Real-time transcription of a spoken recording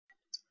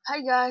Hi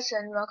guys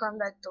and welcome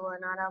back to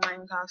another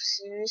Minecraft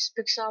series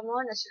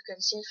Pixelmon. As you can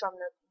see from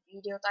the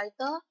video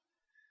title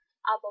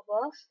up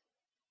above,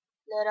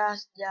 let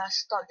us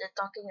just stop the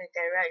talking and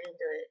get right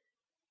into it.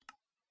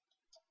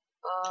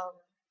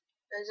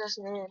 Let's just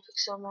name it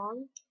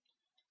Pixelmon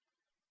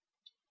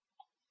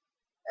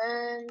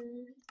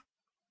and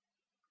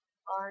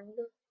on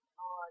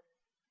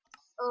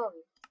hmm,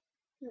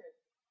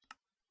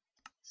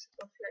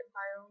 super flat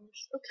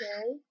biomes.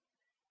 Okay,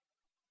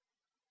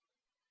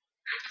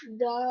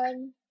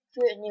 done.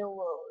 Create new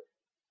world.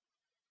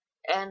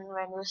 And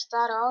when you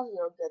start off,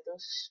 you'll get to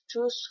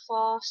choose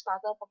 4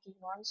 starter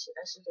Pokemons,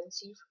 as you can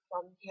see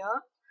from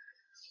here.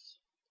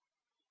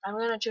 I'm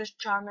gonna choose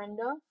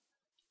Charmander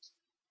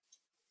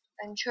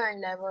and try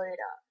and level it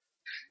up.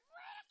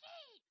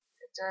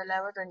 It's a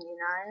level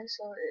 29,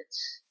 so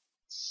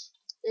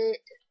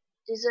it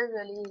isn't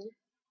really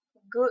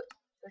good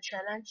to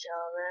challenge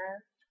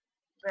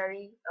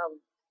very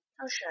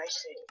how should I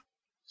say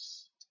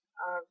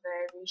a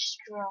very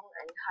strong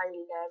and high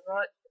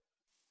leveled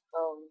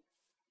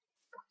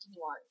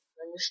Pokemon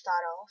when you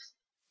start off.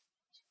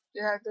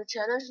 You have to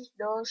challenge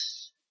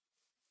those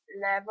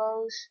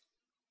levels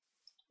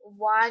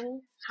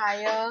one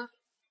higher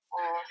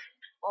or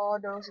all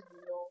those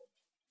below.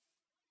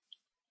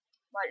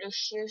 But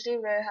it's usually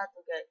very hard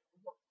to get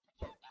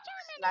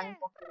flying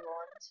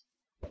Pokemon.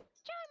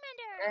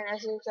 Charmander! And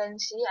as you can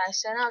see, I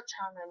sent out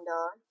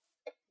Charmander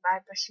by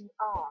pressing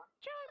R.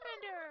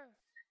 Charmander!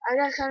 I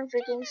just can't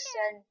freaking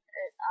send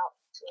it out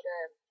to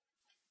them.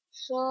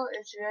 So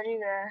it's really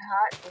very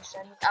hard to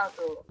send it out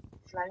to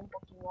flying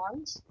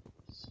Pokemons.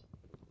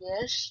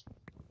 Yes.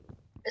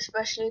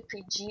 Especially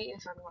PG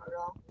if I'm not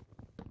wrong.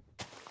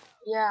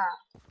 Yeah.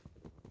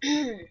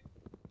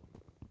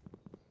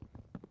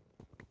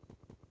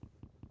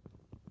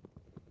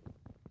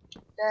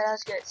 Let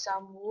us get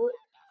some wood.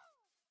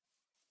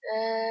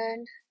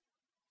 And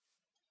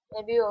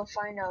maybe we'll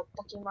find a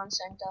Pokemon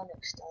Center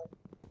next time.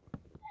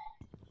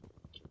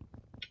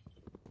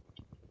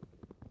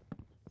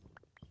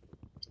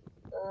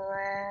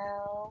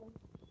 Well,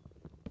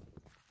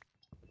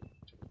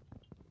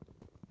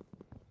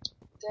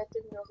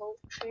 getting the whole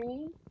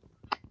tree.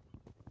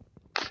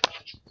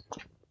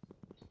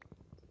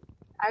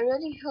 I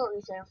really hope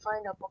we can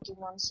find a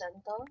Pokemon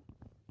Center.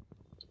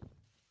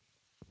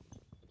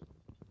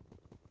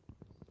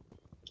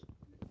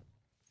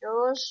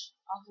 Those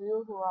of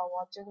you who are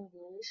watching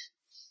this,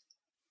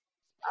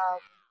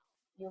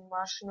 you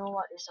must know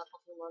what is a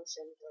Pokemon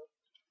Center.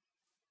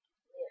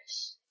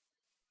 Yes.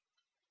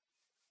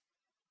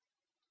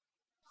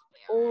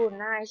 Oh,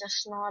 nice, a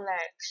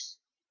Snorlax.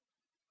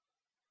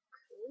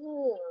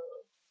 Cool.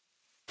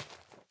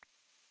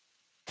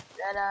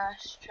 Let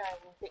us try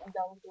and dig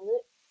down to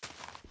it.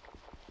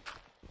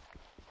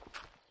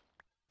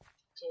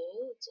 Okay,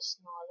 it's a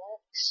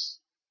Snorlax.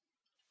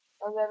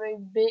 A very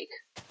big,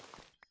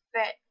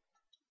 fat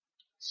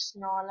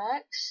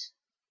Snorlax.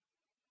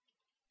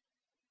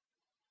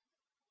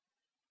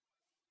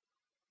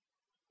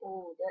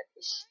 Oh, that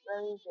is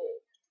very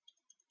big.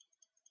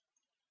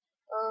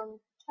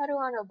 I don't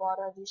want to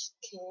bother these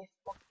cave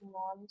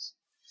Pokemons.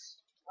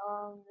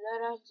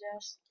 Let us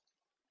just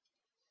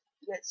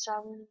get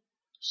some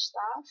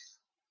stuff.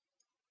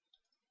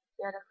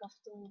 Get a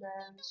crafting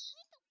bench.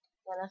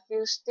 Get a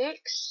few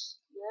sticks.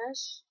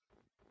 Yes.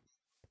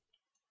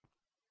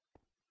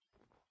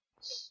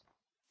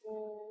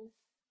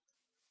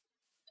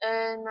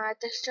 And my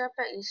texture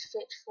pack is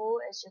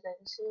faithful, as you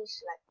can see.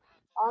 It's like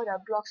all the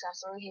blocks are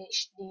so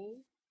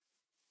HD,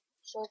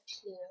 so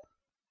clear.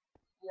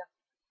 Yep.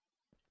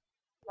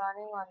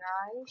 Running on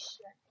ice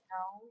right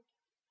now.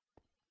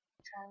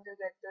 Trying to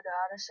get to the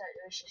other side,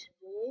 which is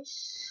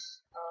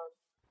this.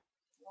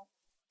 No,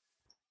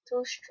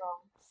 too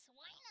strong.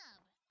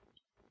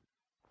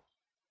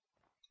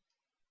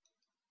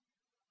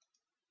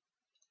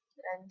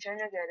 I'm trying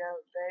to get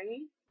a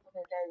berry.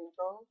 Okay, there we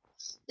go.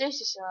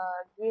 This is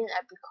a green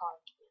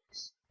apricot.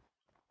 Yes.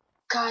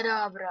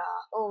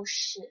 Kadabra. Oh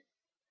shit.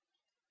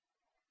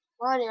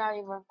 Why did I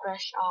even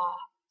press R?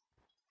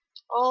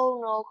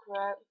 Oh no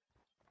crap.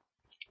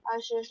 I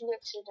seriously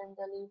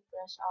accidentally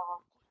pressed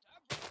R.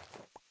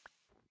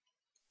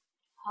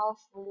 How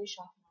foolish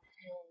of my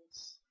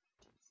hands.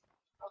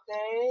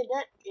 Okay,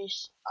 that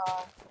is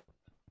a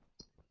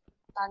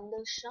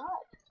thunder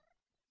shot.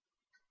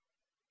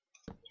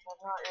 If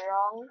I'm not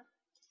wrong.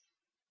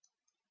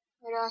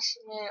 Let us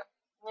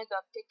make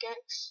a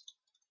pickaxe.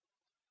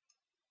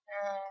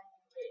 And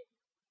wait.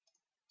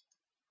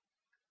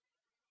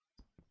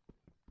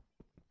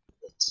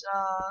 It's a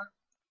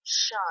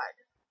shard.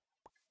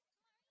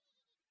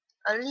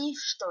 A leaf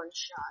stone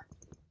shard.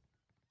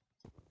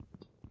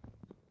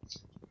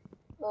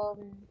 I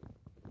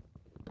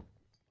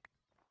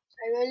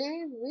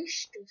really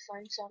wish to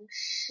find some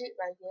sheep,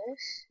 I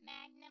guess.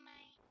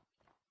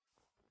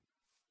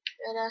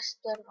 Let us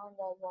turn on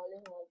the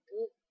volume a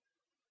bit.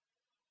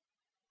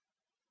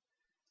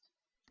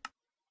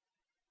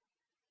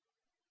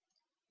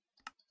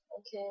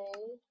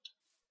 Okay.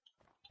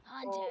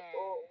 Hunter!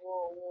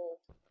 Whoa.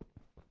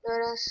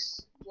 Let us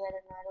get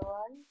another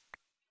one.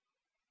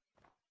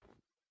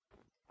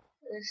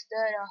 Is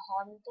that a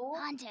hunter?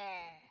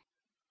 Hunter.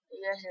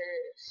 Yes, it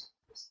is.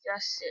 It's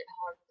just said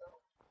hunter.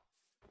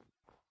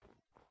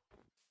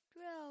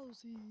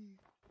 Drowsy.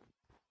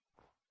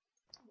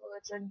 Oh,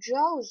 it's a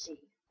drowsy.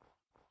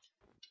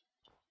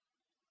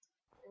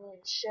 And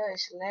it sure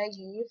is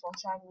laggy for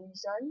some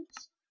reasons.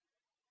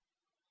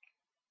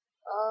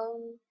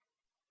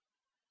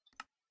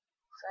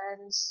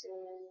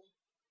 Fancy.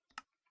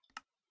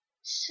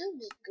 Should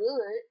be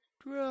good.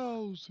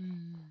 Drowsy.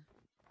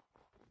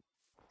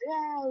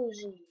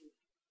 Drowsy.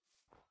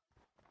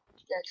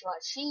 That's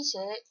what she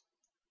said.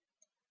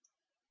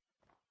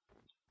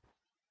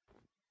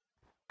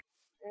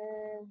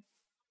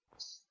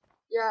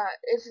 Yeah,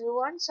 if you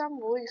want some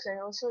wood, you can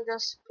also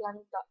just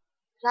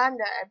plant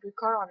the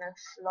apricot on the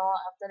floor.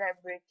 After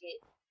that, break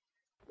it.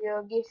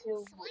 It'll give you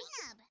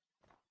wood.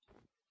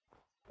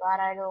 But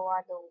I don't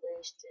want to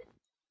waste it.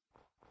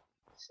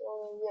 So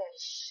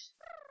yes,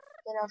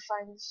 then I'll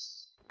find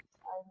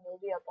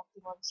maybe a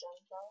Pokemon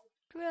Center.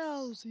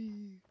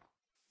 Drowsy.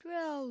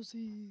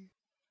 Drowsy.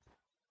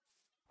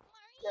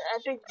 The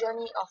epic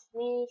journey of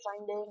me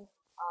finding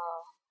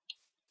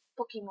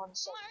Pokemon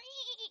Center.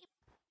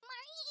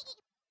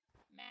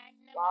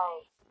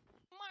 Wow,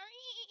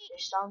 they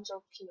sound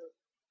so cute.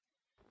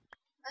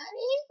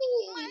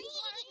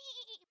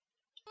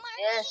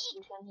 Yes,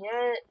 you can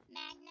hear it.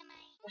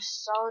 The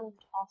sound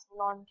of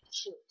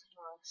non-cute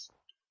noise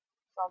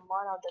from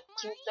one of the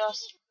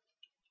cutest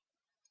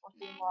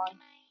Pokemon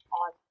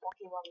on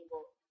Pokemon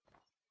Go.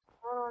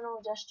 No,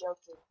 just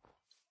joking.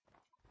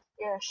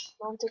 Yes,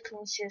 don't take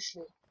me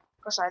seriously,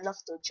 because I love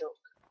to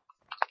joke.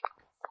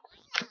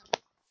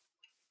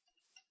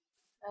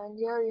 And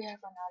here we have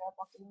another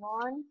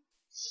Pokemon.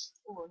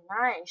 Oh,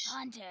 nice.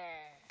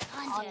 Hunter.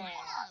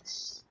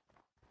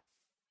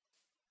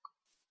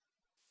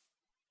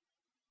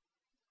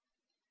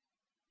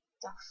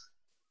 Stuff.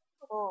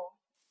 Oh,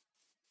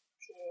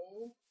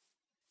 okay.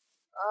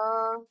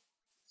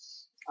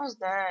 What's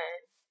that?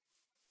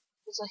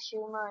 It's a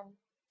human.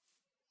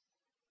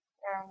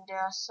 And there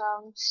are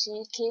some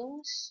sea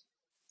kings.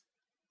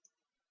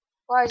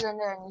 Why isn't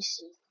there any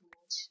sea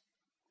kings?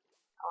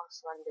 I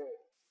was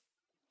wondering.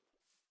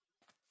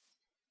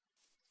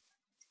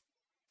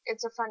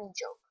 It's a funny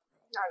joke.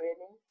 Not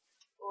really.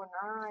 Oh,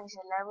 nice.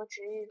 A level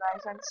 3. I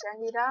can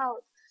send it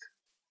out.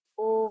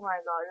 Oh my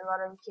god, you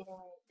gotta be kidding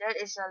me. That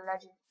is a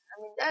legend. I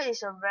mean, that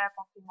is a rare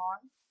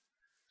Pokemon.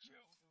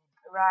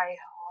 Right.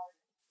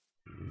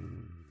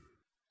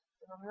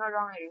 If I'm not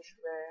wrong, it is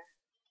rare.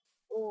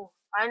 Oh,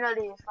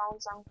 finally found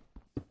some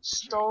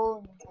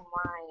stone to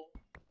mine.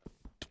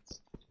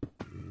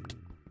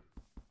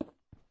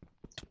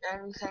 And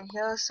we can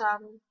hear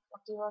some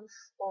Pokemon.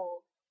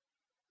 Oh,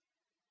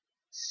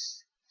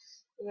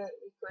 yeah,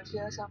 we could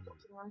hear some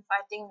Pokemon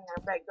fighting in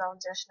the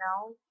background just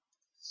now.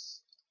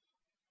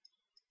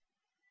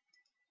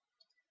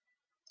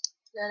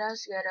 Let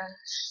us get a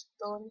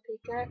stone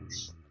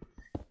pickaxe.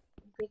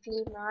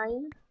 Quickly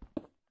mine.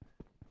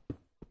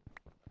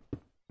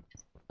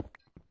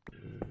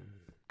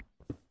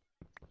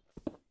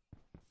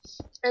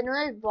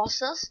 Anyway,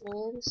 bosses'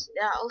 names.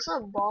 There are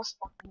also boss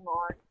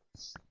Pokemon,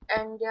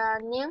 and their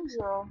names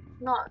will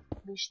not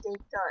be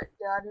stated.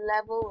 Their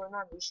level will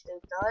not be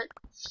stated.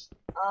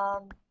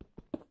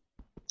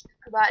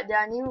 But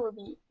their name will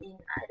be in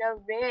either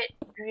red,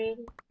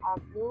 green, or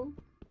blue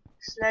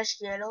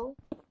 / yellow.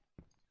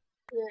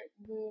 Red,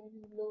 green,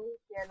 blue,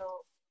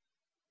 yellow.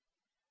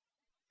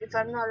 If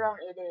I'm not wrong,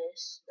 it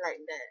is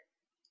like that.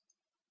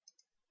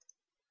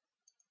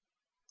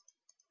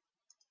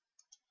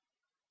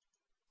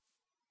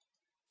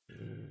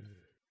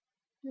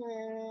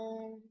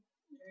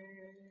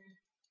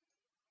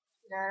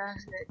 Let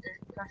us get the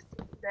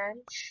plastic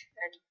bench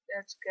and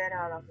let's get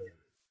out of here.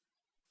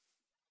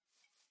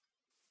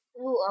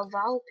 Ooh, a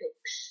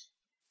Vulpix.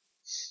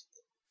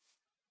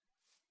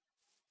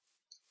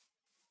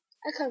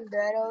 I can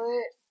battle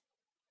it.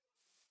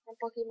 My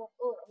Pokemon.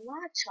 Oh, a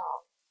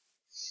Machop.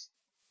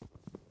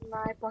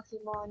 My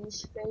Pokemon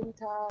is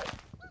fainted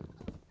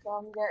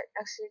from that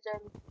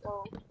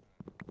accidental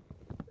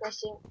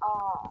pressing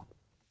R.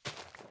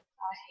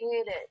 I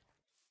hate it.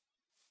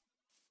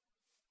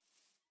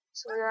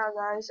 So yeah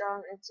guys,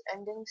 it's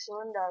ending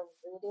soon the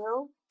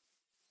video.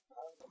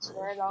 It's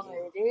very long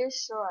already,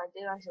 so I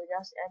think I should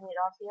just end it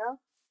off here.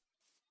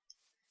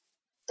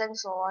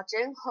 Thanks for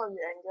watching, hope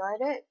you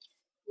enjoyed it.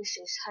 This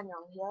is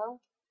Hanyang here,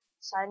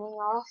 signing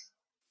off.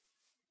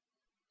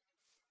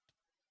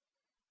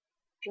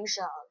 Peace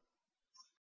out.